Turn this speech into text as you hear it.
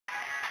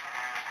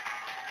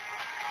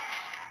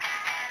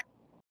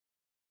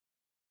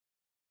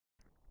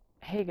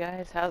Hey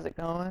guys, how's it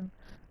going?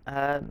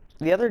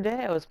 The other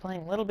day I was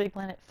playing Little Big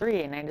Planet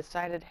 3 and I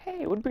decided,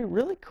 hey, it would be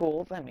really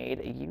cool if I made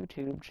a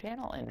YouTube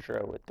channel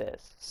intro with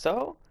this.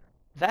 So,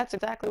 that's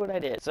exactly what I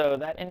did. So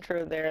that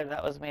intro there,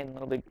 that was made in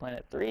Little Big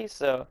Planet 3,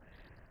 so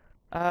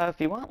if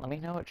you want, let me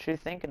know what you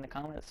think in the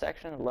comments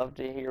section. I'd love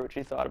to hear what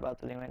you thought about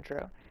the new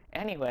intro.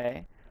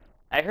 Anyway,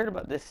 I heard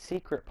about this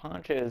secret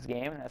Ponchos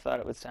game and I thought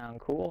it would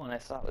sound cool and I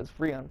saw it was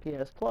free on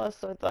PS Plus,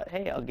 so I thought,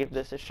 hey, I'll give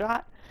this a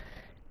shot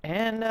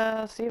and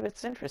see if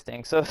it's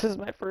interesting. So this is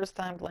my first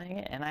time playing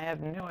it, and I have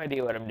no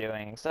idea what I'm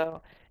doing,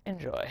 so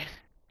enjoy.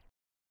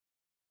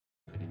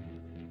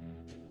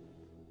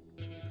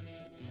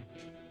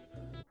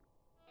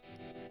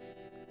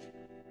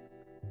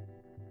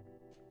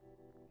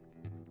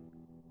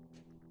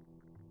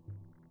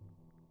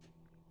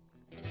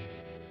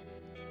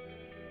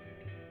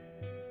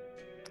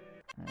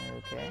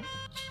 Okay.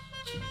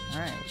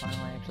 Alright,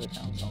 finally actually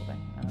found something.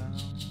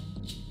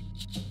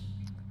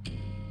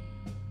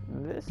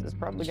 This is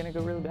probably going to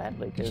go really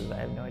badly, because I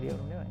have no idea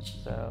what I'm doing,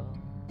 so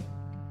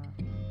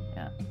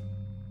yeah.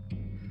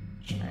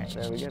 Alright,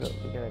 there we got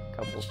a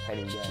couple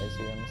petty guys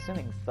here. I'm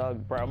assuming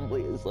Thug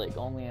probably is like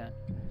only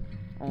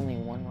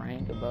one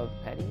rank above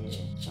petty or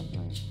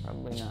something.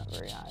 Probably not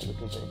very high,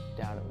 because I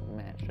doubt it would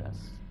match us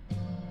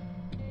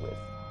with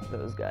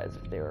those guys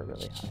if they were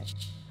really high.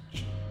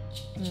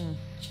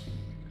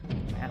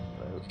 Map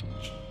vote.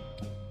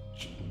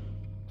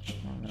 I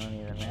don't know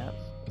any of the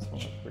maps. This one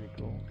looks pretty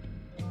cool.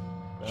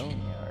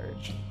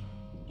 Boneyard.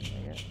 I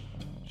guess.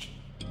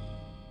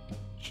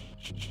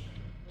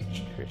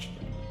 Interesting.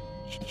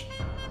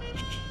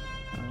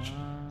 I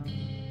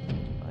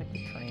like the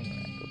train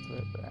wreck. Let's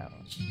vote for that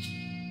one.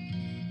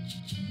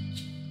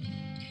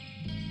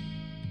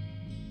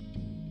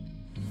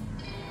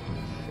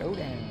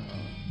 Showdown.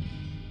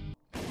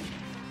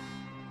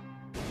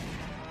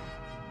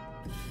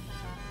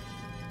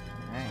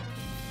 Alright.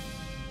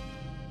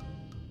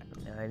 I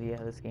have no idea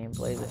how this game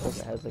plays. I hope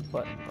it has like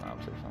button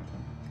prompts or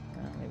something.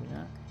 Maybe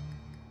not.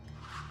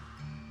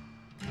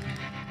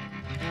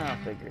 I'll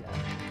figure it out.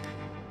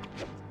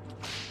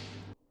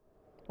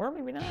 Or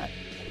maybe not.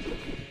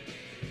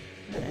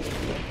 Alright,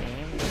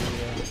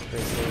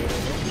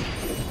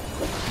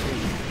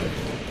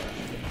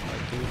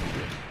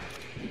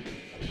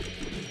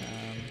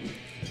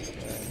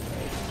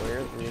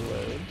 squares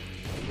reload.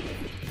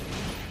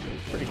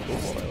 It's pretty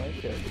cool, I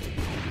like it.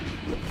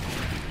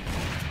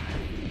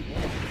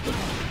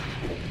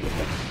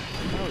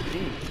 Oh,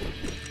 geez.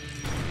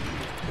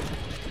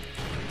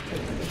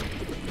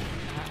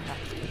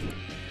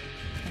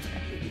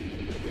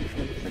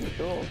 Pretty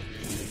cool.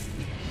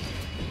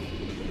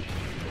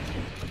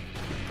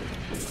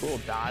 Cool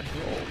dodge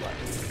roll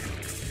button.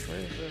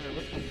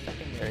 What's the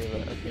secondary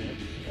button? Okay,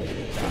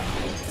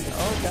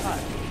 oh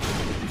god.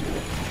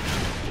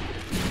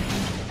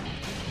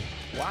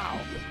 Wow.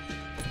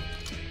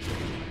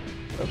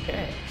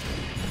 Okay.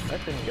 That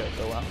didn't go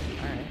so well.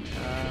 Alright.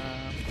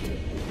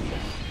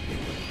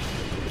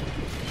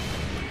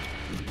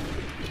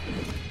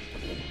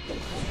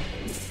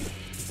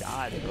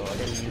 Dodge roll. I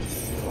gotta use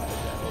that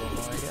a little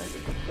more, I guess.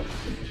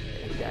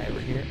 This guy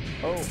over here.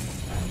 Oh.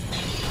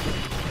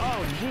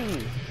 Oh,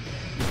 jeez.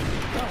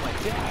 Oh my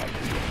god.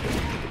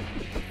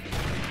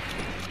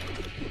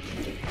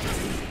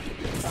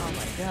 Oh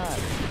my god.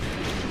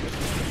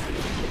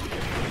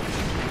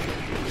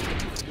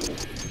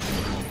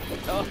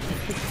 Oh,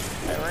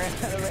 I ran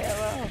out of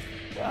ammo.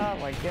 Oh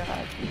my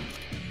god.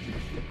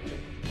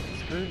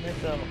 Screwed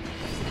myself.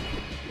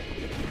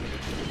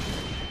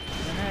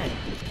 Alright.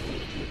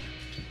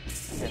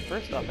 Okay,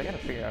 first off, I gotta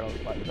figure out all the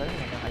buttons. I don't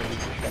even know how to use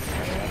the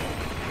secondary weapon.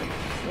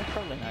 That's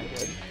probably not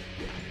good.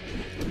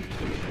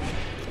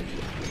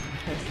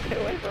 Stay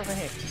away from me!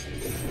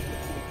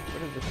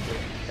 What is this for?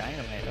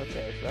 Dynamite.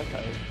 Okay, so that's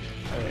how...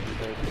 Alright,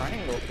 so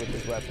triangle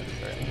switches weapons.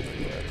 Alright, let me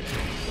see that.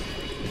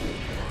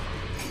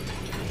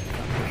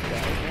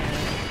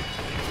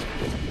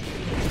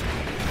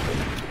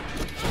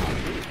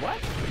 What?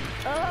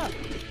 Ah!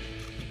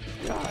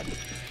 God.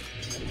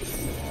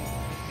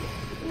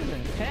 This is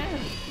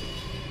intense!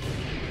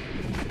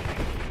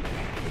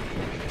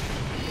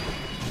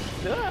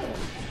 Ugh!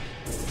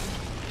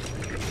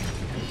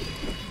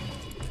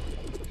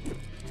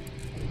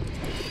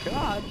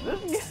 God,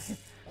 this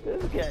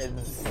guy's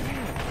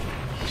insane.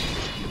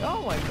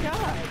 Oh my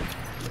god.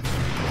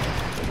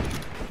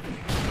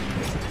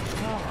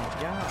 Oh my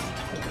god.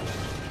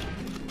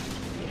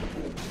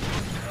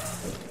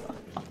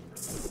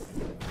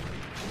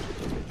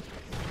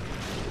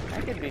 I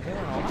could be doing a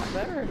lot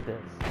better at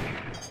this.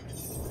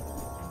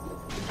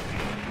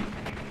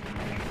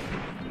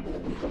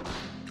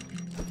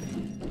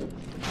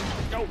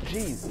 Oh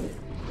jeez.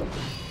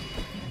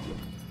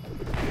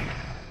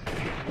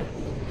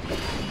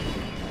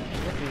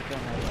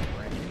 Don't have that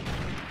range.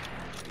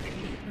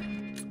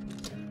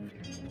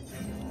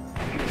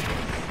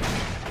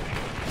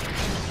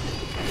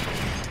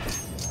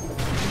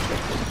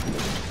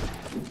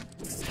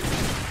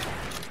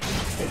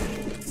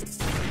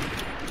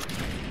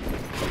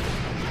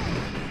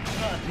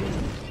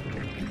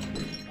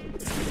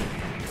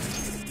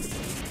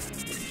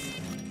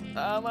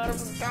 I'm out of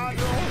control. Oh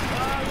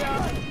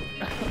god.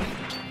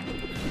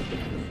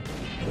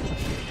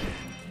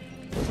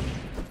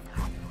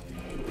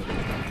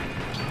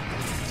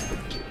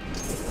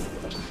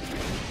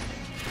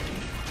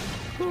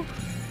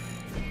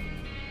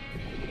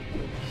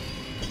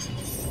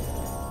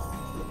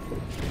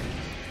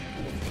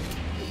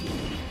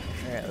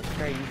 Alright, let's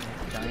try using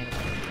this giant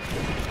one.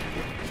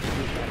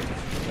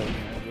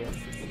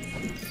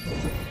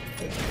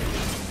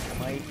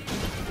 Might.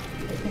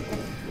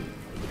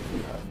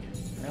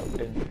 Nope,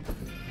 didn't.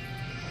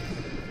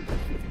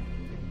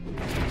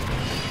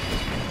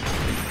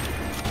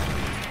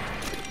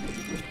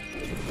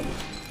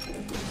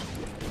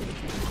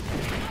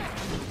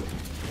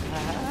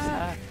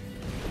 Ah.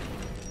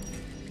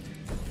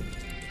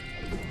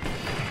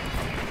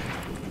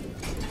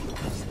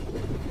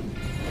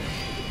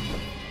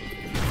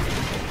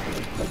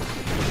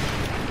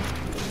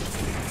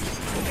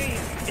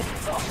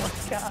 Oh my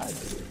god.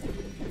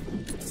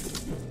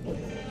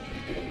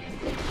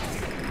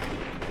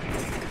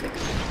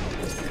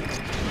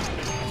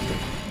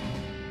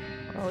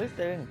 Well, at least I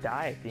didn't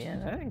die at the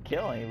end. I didn't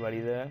kill anybody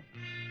though.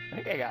 I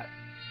think I got,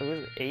 it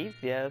was 8th?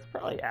 Yeah, that's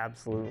probably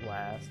absolute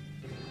last.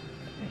 I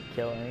didn't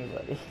kill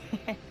anybody.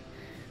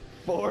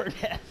 4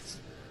 deaths.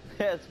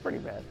 That's pretty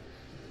bad.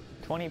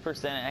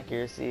 20%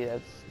 accuracy,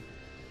 that's...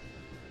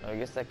 I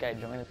guess that guy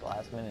joined at the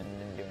last minute and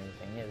didn't do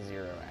anything. He has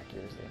 0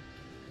 accuracy.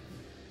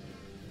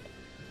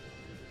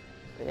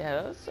 But yeah,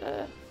 that was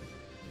a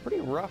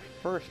pretty rough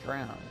first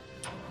round.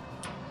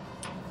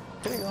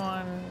 Could have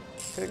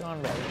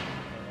gone better.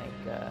 I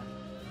think,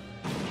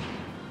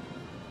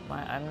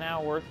 I'm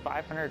now worth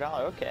 $500.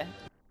 Okay,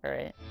 all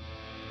right.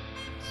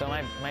 So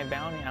my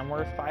bounty, I'm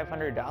worth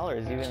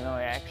 $500, even though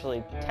I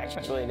actually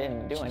technically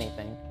didn't do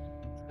anything.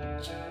 All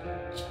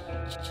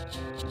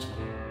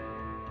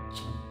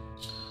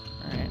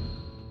right.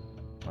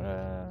 What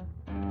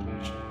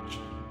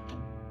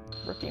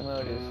rookie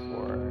mode is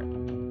for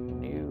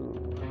new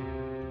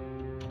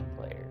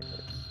players.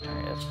 All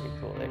right, that's pretty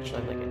cool. They actually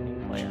have like a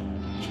new player mode.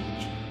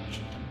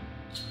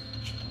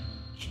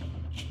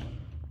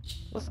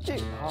 Let's do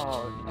 2v2.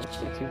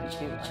 Alright,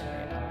 I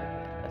like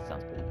that. That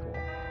sounds pretty cool.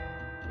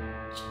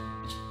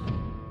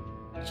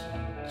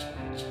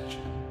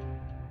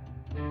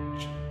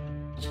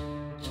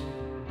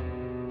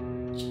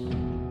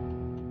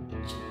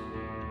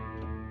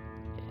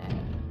 Yeah,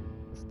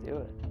 let's do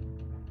it.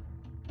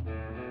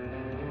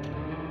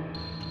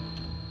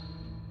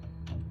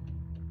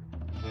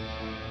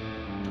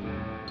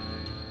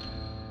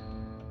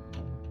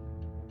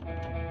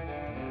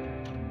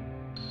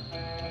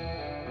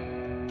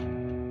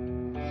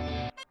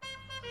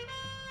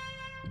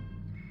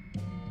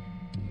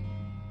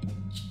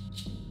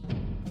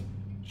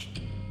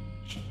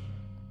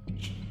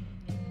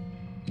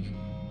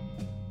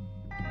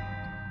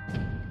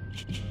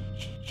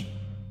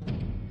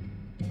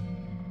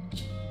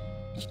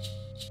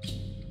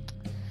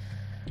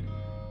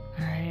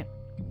 Alright.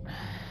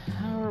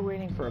 Now we're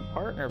waiting for a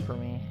partner for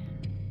me.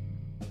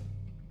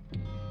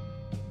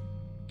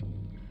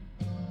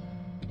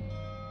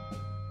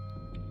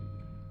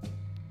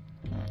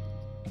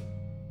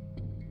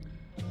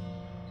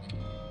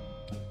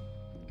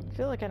 I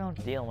feel like I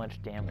don't deal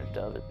much damage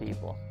to other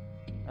people.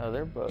 Oh,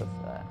 they're both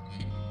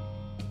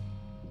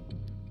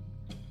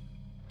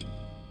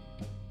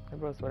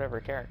whatever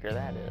character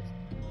that is.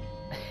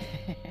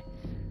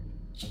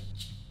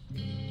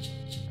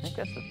 I think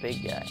that's the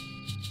big guy.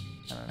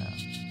 I don't know.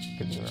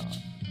 Could be wrong.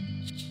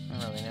 I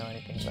don't really know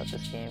anything about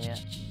this game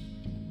yet.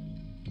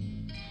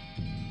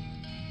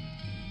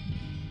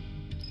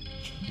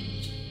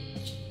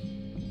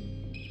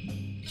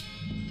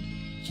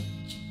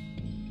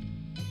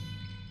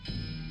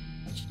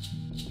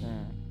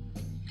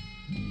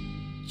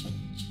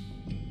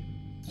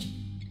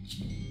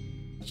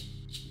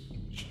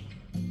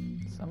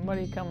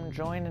 Somebody come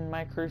join in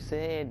my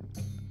crusade.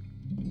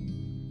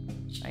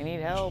 I need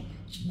help.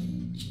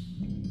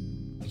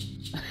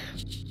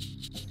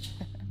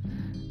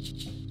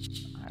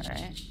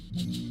 Alright.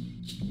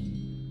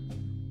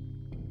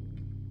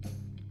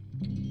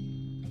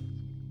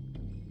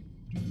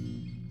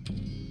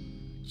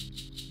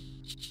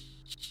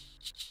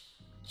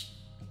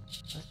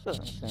 This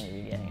doesn't seem to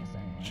be getting us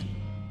anywhere.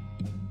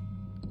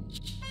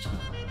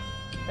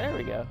 There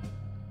we go.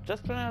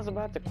 Just when I was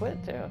about to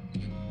quit, too.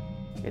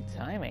 Good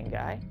timing,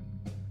 guy.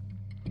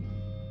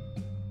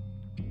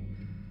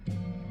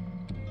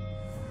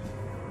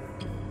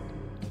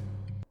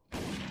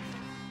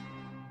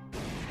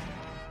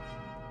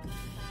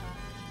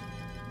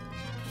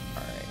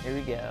 Alright, here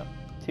we go.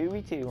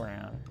 2v2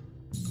 round.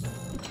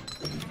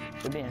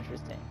 Should be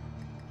interesting.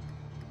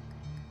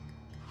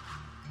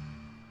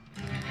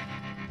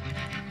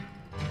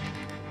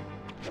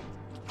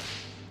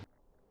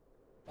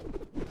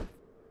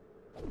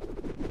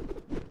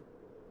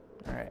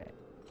 Alright.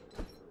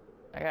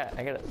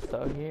 I got a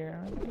thug here.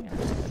 Yeah,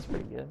 that's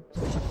pretty good.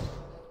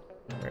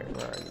 Where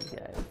are these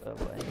guys? Oh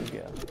boy, here we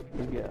go.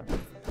 Here we go.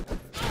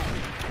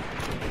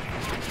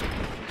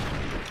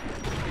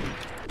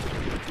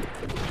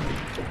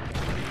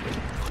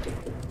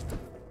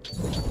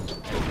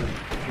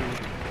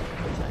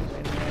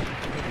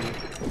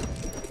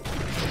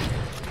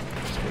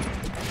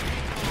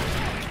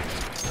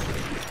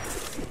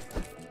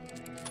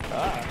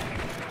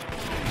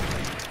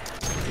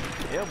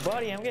 Yo,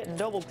 buddy, I'm getting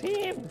double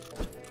teamed.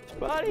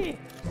 Buddy,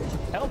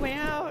 help me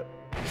out.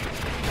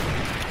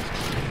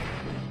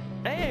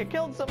 Hey, I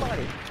killed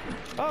somebody.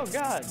 Oh,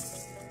 God.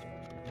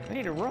 I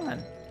need to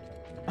run.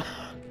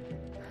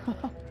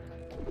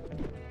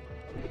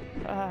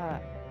 Oh,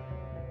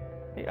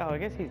 I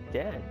guess he's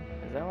dead.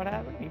 Is that what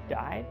happened? He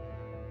died?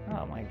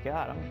 Oh my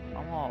God,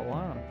 I'm all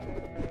alone.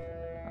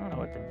 I don't know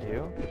what to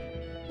do.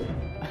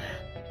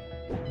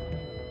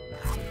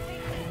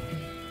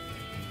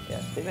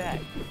 Yeah, stay back.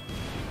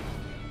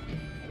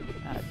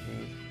 Ah,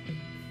 jeez.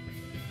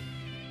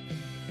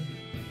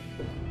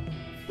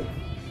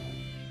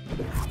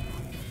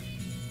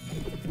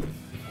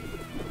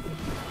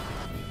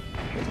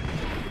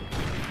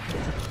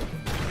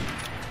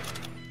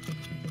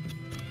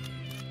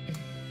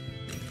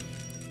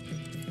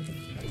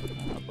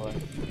 Oh boy.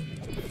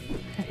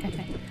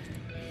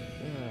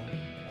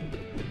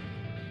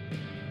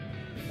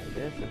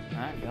 This is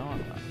not going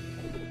well.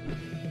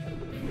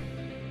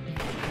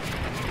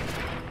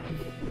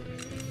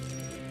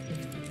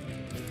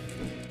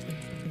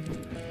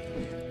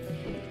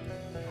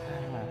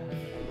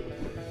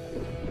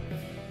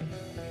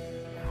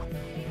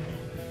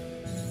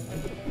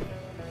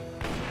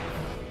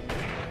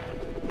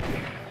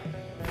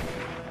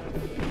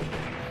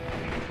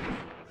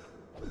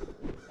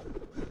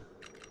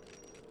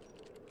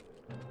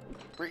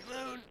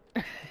 Reload!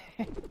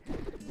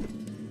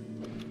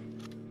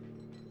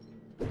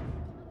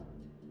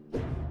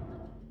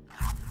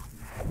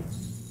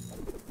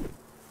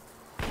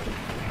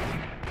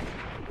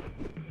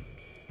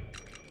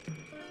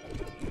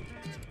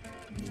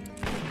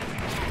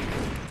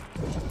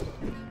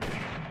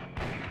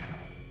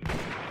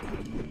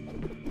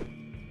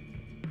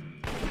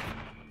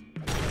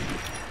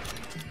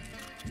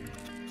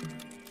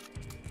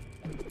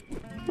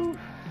 Whew.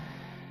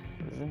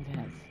 This is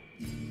intense.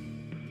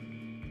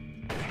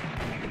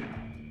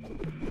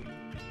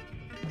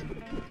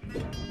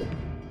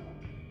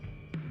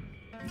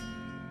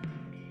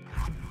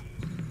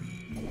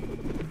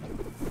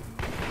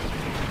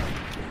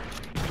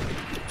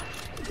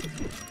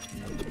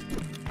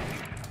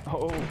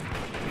 Oh.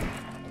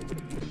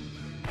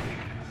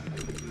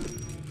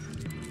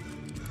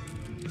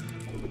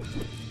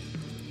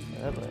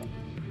 Lovely.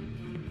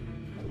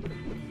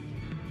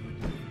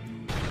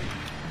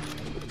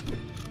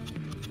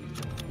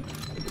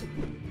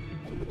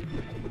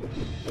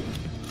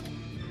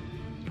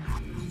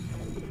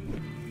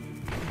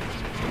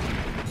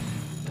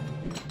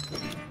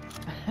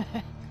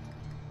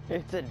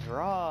 It's a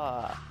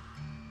draw.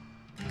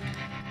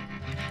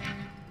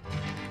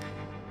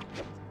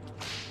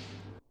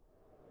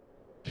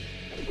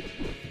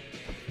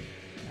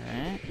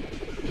 Alright.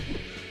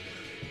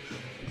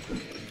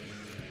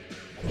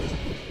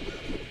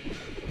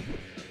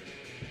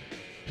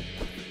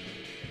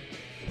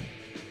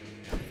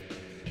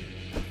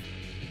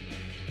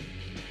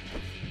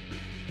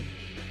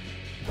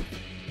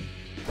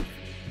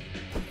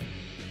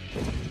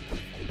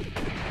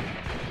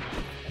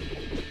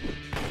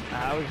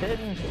 I was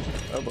hitting.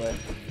 Oh boy.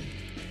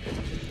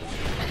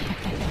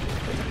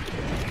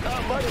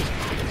 Oh, buddy.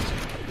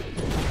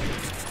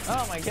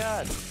 Oh my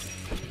God.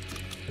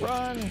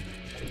 Run.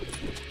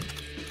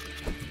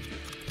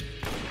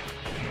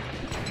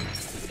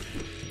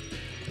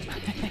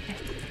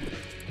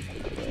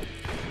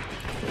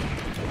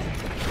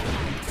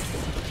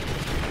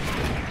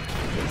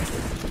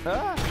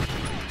 Ah.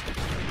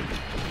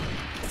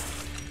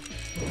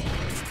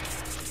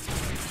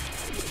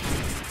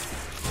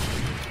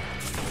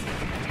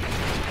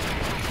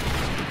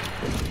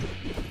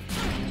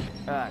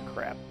 Ah,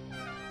 crap.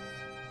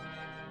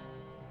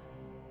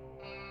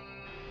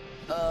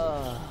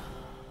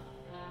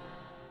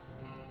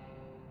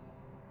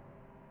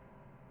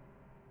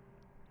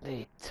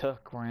 They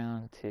took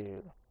round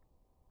 2.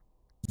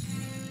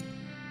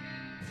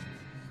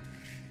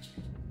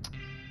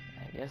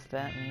 I guess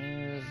that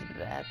means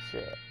that's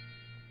it.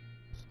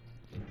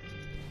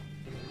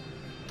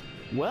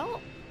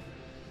 Well,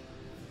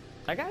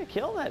 I got a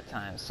kill that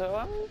time, so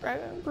I'm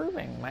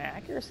improving. My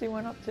accuracy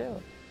went up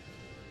too.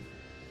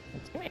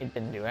 His teammate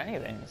didn't do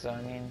anything, so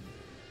I mean,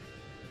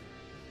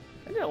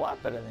 I did a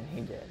lot better than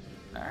he did.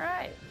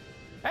 Alright.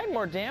 I had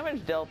more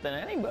damage dealt than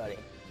anybody.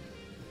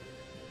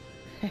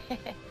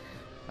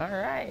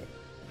 Alright.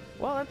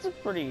 Well, that's a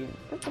pretty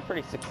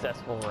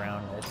successful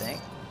round, I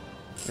think.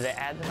 Did I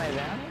add to my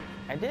bounty?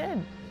 I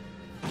did.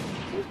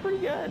 It was pretty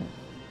good.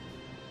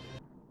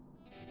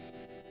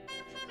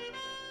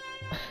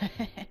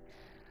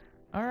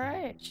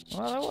 Alright.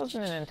 Well, that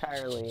wasn't an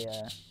entirely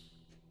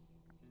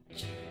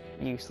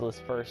useless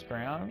first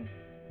round.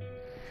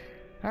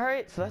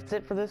 Alright, so that's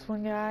it for this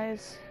one,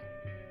 guys.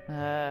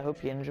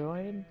 Hope you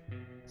enjoyed.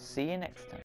 See you next time.